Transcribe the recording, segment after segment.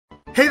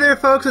Hey there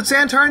folks, it's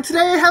Antar, and today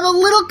I have a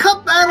little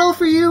cup battle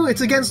for you. It's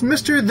against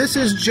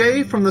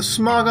MrThisIsJaye from the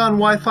Smogon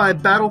Wi-Fi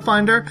Battle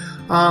Finder.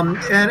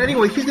 And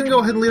anyway, he's going to go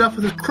ahead and lead off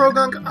with his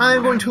Krogunk.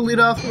 I'm going to lead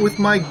off with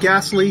my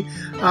Ghastly.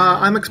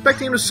 I'm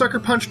expecting him to Sucker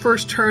Punch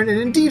first turn, and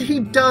indeed he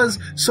does,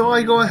 so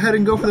I go ahead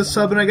and go for the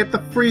sub, and I get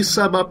the free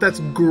sub up. That's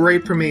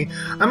great for me.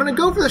 I'm going to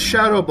go for the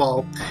Shadow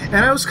Ball, and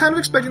I was kind of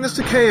expecting this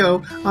to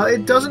KO.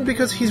 It doesn't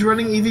because he's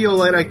running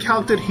Eviolite. I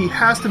calced it. He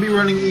has to be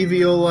running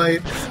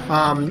Eviolite,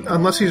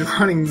 unless he's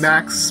running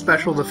max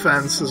special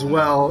defense as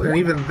well, and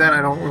even then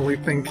I don't really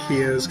think he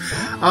is.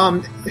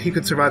 He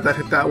could survive that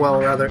hit that well,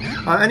 rather.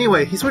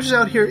 Anyway, he switches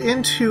out here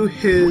into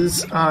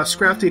his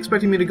Scrafty,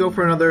 expecting me to go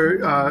for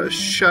another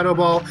Shadow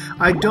Ball.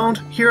 I don't.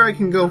 Here I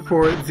can go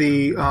for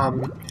the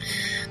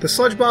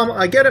Sludge Bomb.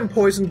 I get him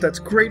poisoned. That's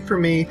great for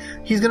me.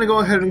 He's going to go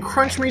ahead and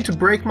crunch me to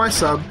break my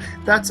sub.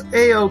 That's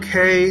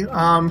a-okay.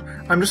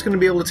 I'm just going to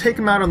be able to take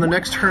him out on the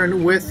next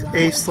turn with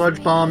a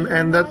Sludge Bomb,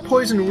 and that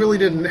poison really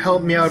didn't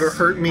help me out or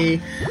hurt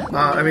me.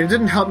 I mean, it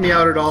didn't help me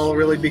out at all,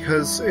 really,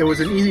 because it was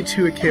an easy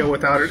 2-hit KO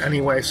without it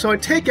anyway. So I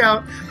take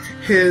out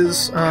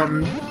his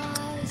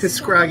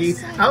Scraggy.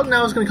 Out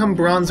now is going to come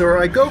Bronzor.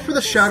 I go for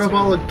the Shadow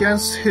Ball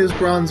against his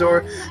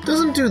Bronzor.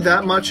 Doesn't do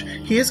that much.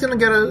 He is going to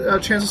get a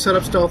chance to set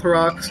up Stealth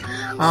Rocks.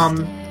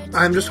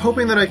 I'm just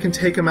hoping that I can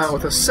take him out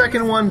with a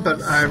second one, but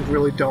I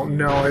really don't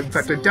know. In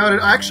fact, I doubt it.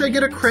 Actually, I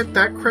get a crit.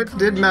 That crit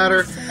did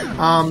matter.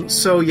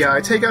 So yeah, I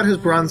take out his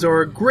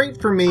Bronzor.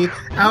 Great for me.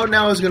 Out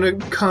now is going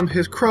to come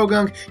his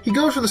Krogunk. He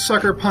goes for the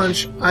Sucker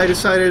Punch. I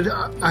decided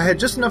I had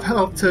just enough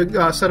health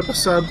to set up a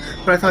sub,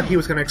 but I thought he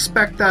was going to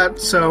expect that,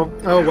 so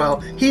oh well.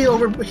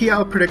 He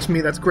out-predicts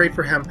me. That's great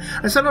for him.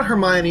 I sent out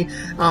Hermione.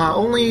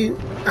 Only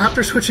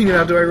after switching it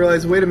out do I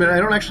realize, wait a minute, I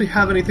don't actually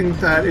have anything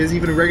that is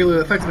even regularly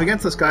effective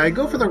against this guy. I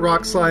go for the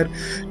Rock Slide.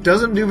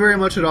 Doesn't do very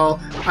much at all.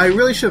 I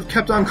really should have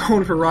kept on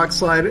going for Rock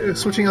Slide.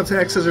 Switching out to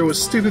X-Scissor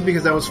was stupid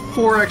because that was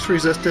 4x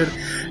resisted.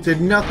 Did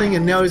nothing,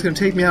 and now he's going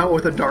to take me out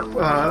with a Dark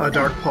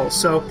Pulse.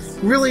 So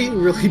really,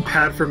 really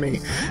bad for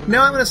me.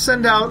 Now I'm going to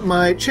send out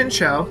my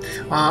Chinchou.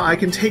 I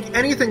can take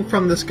anything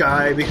from this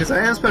guy because I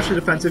am specially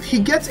defensive. He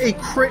gets a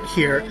crit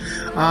here.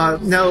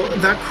 Now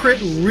that crit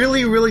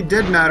really, really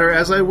did matter,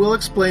 as I will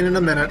explain in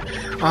a minute.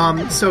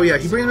 So yeah,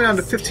 he brings me down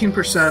to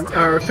 15%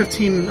 or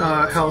 15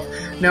 health.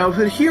 Now,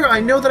 but here I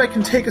know that I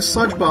can take a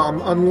Sludge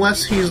Bomb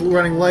unless he's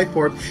running Life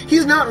Orb.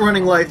 He's not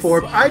running Life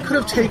Orb. I could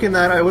have taken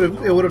that. It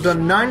would have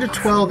done 9 to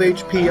 12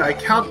 HP. I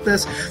count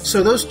this.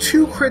 So those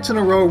 2 crits in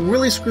a row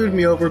really screwed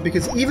me over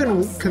because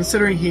even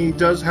considering he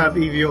does have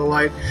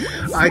Eviolite,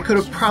 I could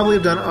have probably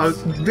done a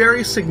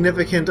very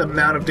significant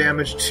amount of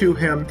damage to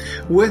him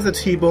with a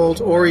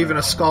T-Bolt or even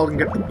a Scald and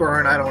get the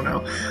burn. I don't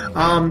know.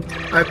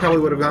 I probably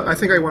would have gone. I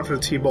think I went for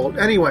the T-Bolt.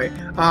 Anyway,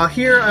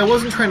 here I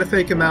wasn't trying to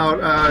fake him out.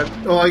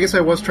 Well, I guess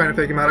I was trying to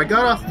fake him out. I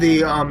got off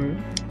the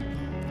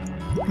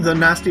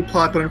nasty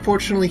plot, but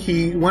unfortunately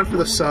he went for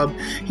the sub.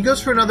 He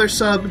goes for another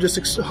sub,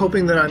 just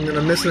hoping that I'm going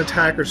to miss an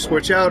attack or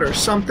switch out or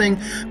something,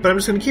 but I'm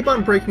just going to keep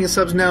on breaking his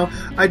subs now.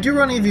 I do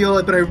run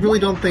Eviolite, but I really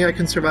don't think I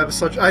can survive a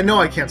Sludge... I know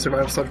I can't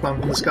survive a Sludge Bomb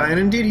from this guy, and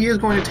indeed he is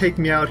going to take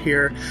me out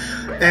here,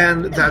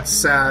 and that's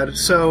sad.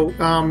 So,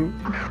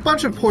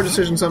 bunch of poor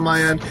decisions on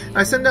my end.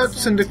 I send out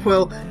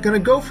Cyndaquil, gonna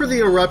go for the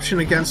Eruption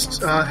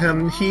against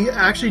him. He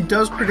actually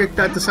does predict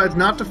that, decides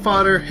not to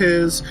fodder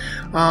his...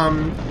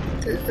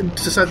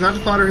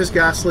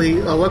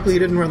 Ghastly. Luckily he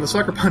didn't run the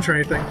Sucker Punch or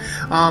anything.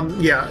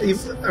 Yeah,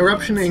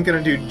 Eruption ain't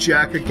gonna do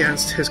jack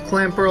against his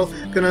Clamperl.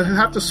 Gonna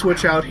have to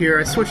switch out here.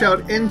 I switch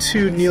out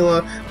into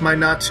Neela, my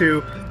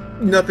Natu.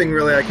 Nothing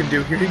really I can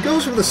do here. He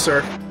goes for the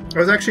Surf. I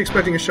was actually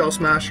expecting a Shell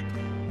Smash.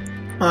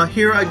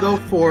 Here I go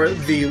for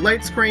the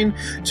Light Screen.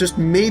 Just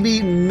maybe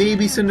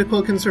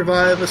Cyndaquil can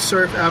survive a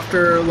Surf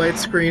after Light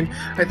Screen.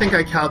 I think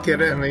I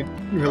calculate it and I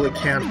really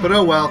can't, but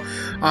oh well.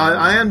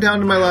 I am down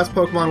to my last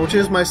Pokemon, which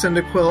is my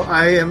Cyndaquil.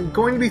 I am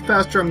going to be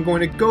faster. I'm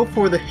going to go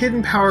for the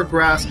Hidden Power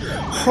Grass.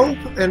 Hope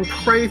and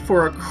pray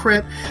for a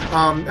crit.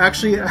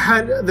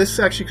 This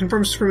actually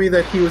confirms for me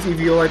that he was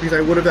Eviolite because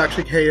I would have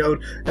actually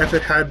KO'd if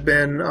it had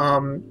been,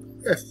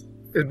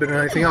 it'd been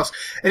anything else.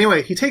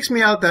 Anyway, he takes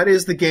me out. That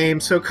is the game.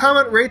 So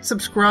comment, rate,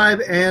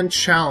 subscribe, and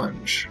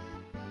challenge.